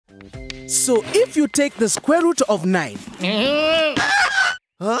So if you take the square root of 9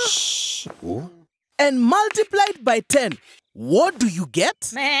 and multiply it by 10, what do you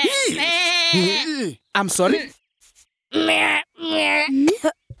get? I'm sorry?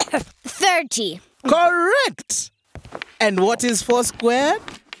 30. Correct! And what is 4 squared?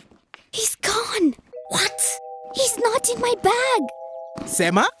 He's gone. What? He's not in my bag.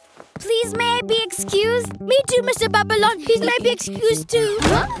 Sema? Please, may I be excused? Me too, Mr. Babylon. Please, may I be excused too?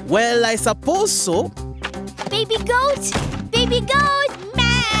 Huh? Well, I suppose so. Baby goat! Baby goat!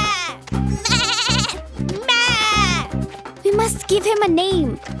 Meh! Meh! We must give him a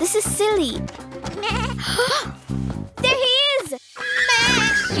name. This is silly. There he is!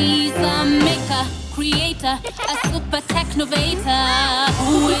 She's a maker, creator, a super technovator.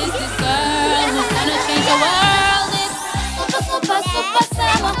 Who is this girl who's gonna change the world? It's Super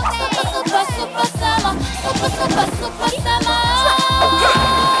Sema, Super Sema, Super Sema.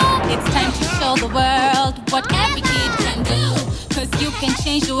 It's time to show the world what every kid can do. 'Cause you can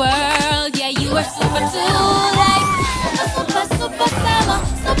change the world, yeah, you are super too. Like Super Sema,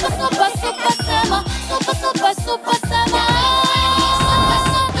 Super Sema, Super Sema.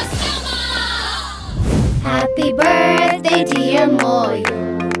 Happy birthday, dear Moyo.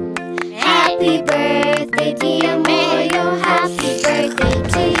 Happy birthday, dear Moyo. Happy birthday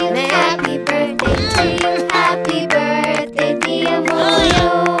to you. Happy birthday to you. Happy birthday, dear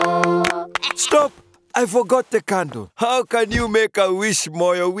Moyo. Stop! I forgot the candle. How can you make a wish,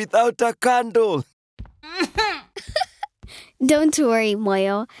 Moyo, without a candle? Don't worry,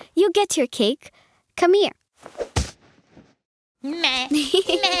 Moyo. You get your cake. Come here. Meh.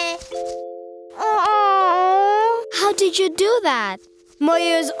 How did you do that?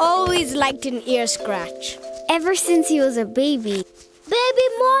 Moyo's always liked an ear scratch. Ever since he was a baby. Baby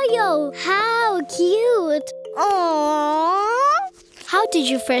Moyo! How cute! Aww! How did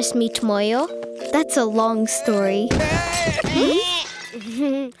you first meet Moyo? That's a long story.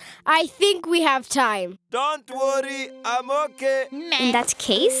 I think we have time. Don't worry, I'm okay. In that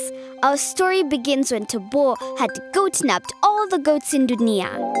case, our story begins when Tabo had goat-napped all the goats in Dunia.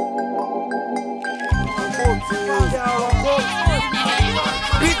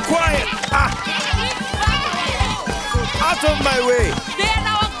 Be quiet! Out of my way! They're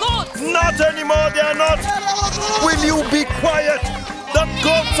our goats! Not anymore, they're not! Will you be quiet? The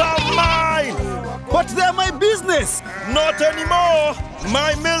goats are mine! But they're my business! Not anymore!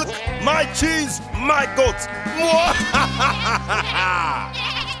 My milk, my cheese, my goats!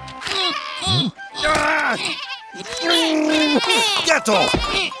 Get off!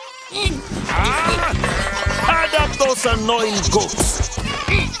 Add up those annoying goats!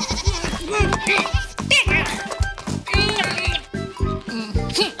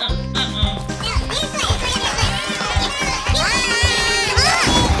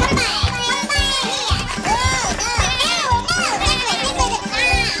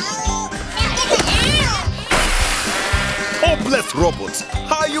 Hopeless robots!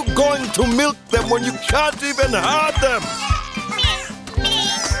 How are you going to milk them when you can't even herd them?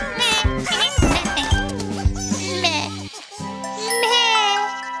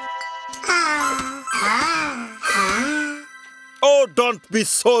 Oh, don't be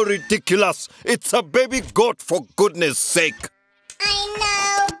so ridiculous. It's a baby goat, for goodness sake. I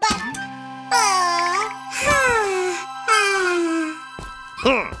know,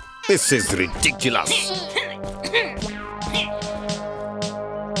 but... This is ridiculous.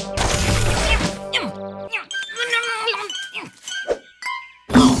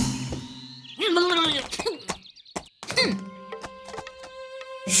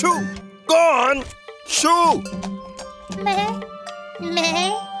 Shoo! Go on! Shoo!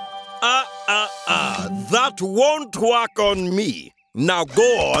 That won't work on me. Now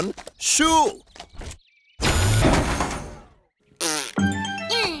go on, shoo!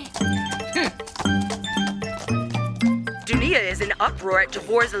 Dunia is in uproar at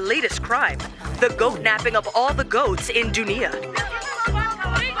Javor's latest crime, the goat napping of all the goats in Dunia.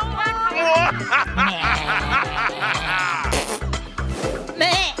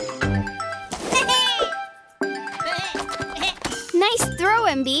 Nice throw,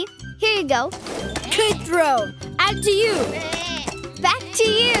 MB. Here you go. Good throw. And to you. Back to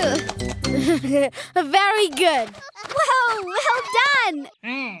you. Very good. Whoa, well done.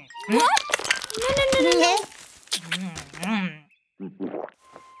 What? No.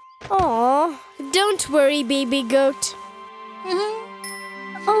 Aw, don't worry, baby goat.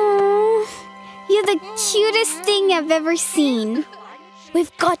 Oh, you're the cutest thing I've ever seen.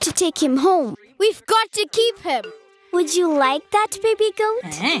 We've got to take him home. We've got to keep him. Would you like that, baby goat?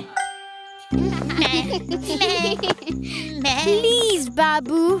 Please,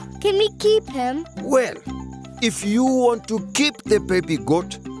 Babu. Can we keep him? Well, if you want to keep the baby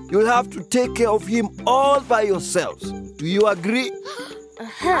goat, you'll have to take care of him all by yourselves. Do you agree?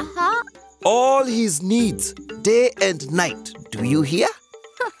 All his needs, day and night. Do you hear?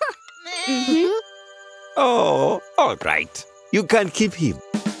 Oh, all right. You can keep him.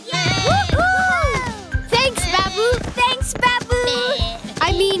 Thanks, Babu. Thanks, Babu.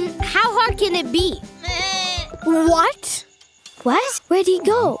 I mean, how hard can it be? What? What? Where'd he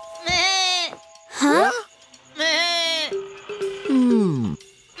go? Huh?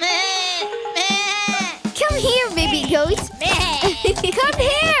 Come here, baby goat. Come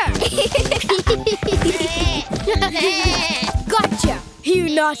here. Gotcha, you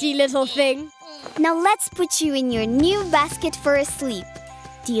naughty little thing. Now let's put you in your new basket for a sleep.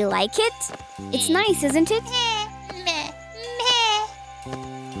 Do you like it? It's nice, isn't it?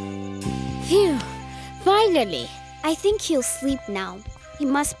 Phew, finally. I think he'll sleep now. He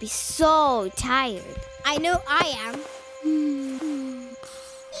must be so tired. I know I am.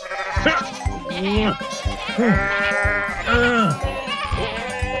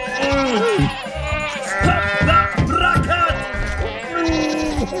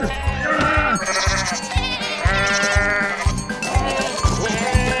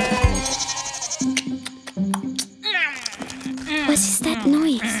 What is that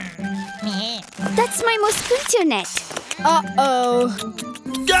noise? That's my mosquito net. Uh-oh.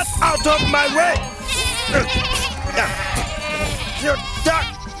 Get out of my way! You duck!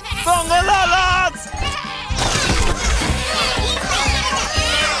 Bongalalas!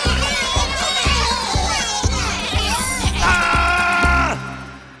 Ah!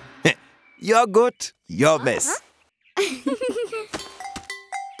 You're good, your mess.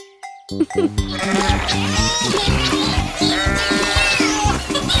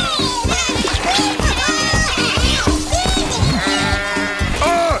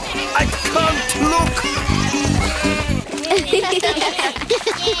 I can't look!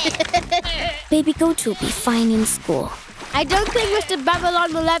 Baby goat will be fine in school. I don't think Mr.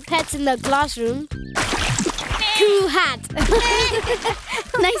 Babylon will have pets in the classroom. Cool hat.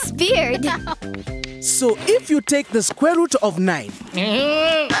 Nice beard. So if you take the square root of 9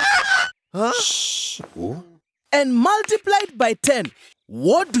 and multiply it by 10,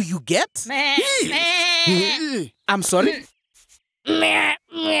 what do you get? I'm sorry?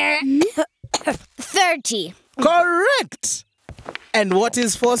 30. Correct! And what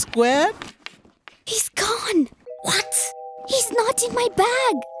is 4 squared? He's gone. What? He's not in my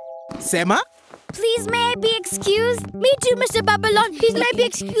bag. Sema? Please, may I be excused? Me too, Mr. Babylon. Please may I be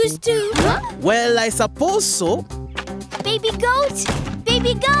excused too. Well, I suppose so. Baby goat!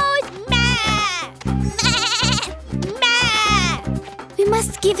 Baby goat! We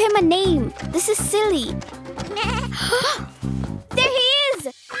must give him a name. This is silly. There he is!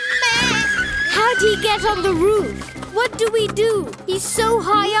 How'd he get on the roof? What do we do? He's so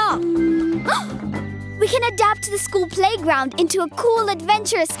high up. We can adapt the school playground into a cool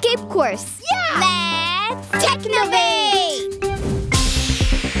adventure escape course. Yeah! Let's technovate!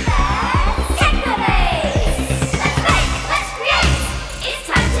 Let's make, let's create! It's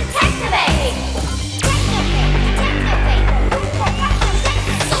time to technovate!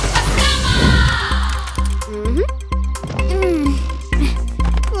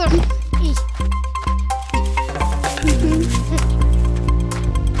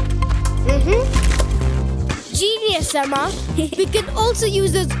 Genius, Sema. We can also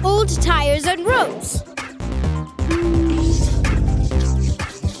use those old tires and ropes.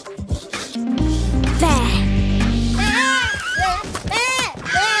 There.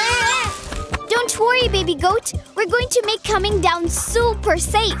 Don't worry, baby goat. We're going to make coming down super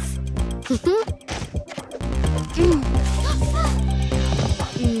safe.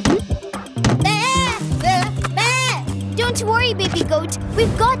 Don't worry, baby goat.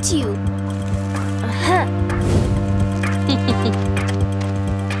 We've got you.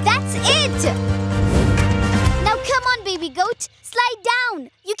 That's it! Now come on, baby goat. Slide down.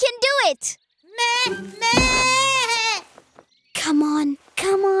 You can do it. Come on,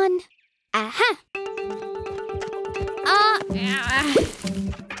 come on. Aha.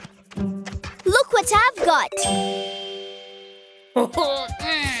 Look what I've got.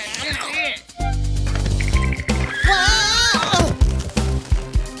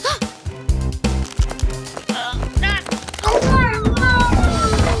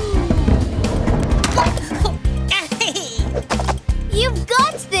 You've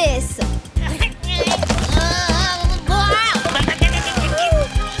got this!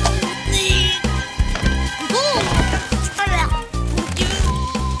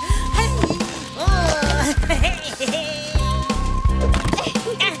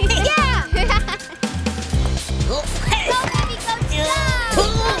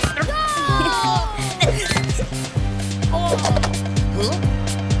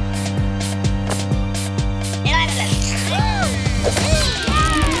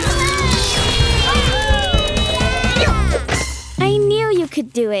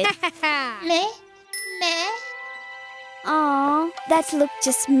 That look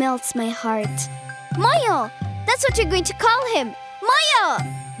just melts my heart. Moyo! That's what you're going to call him. Moyo!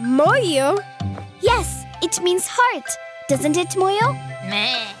 Moyo? Yes, it means heart. Doesn't it, Moyo?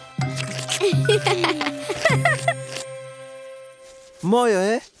 Meh.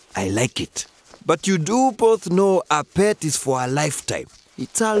 Moyo, eh? I like it. But you do both know a pet is for a lifetime.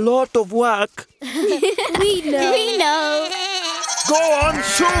 It's a lot of work. We know. We know. Go on,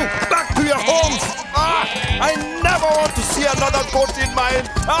 shoo! Back to your homes! I never want to see another goat in my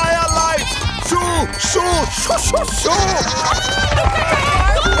entire life! Shoo! Shoo! Shoo! Shoo! Shoo!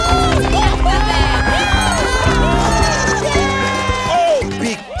 Oh,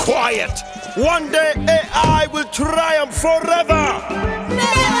 be quiet! One day AI will triumph forever!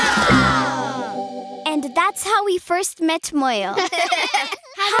 And that's how we first met Moyo.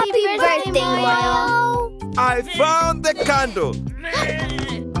 Happy birthday, Moyo! I found the candle!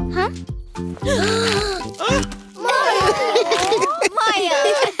 Huh?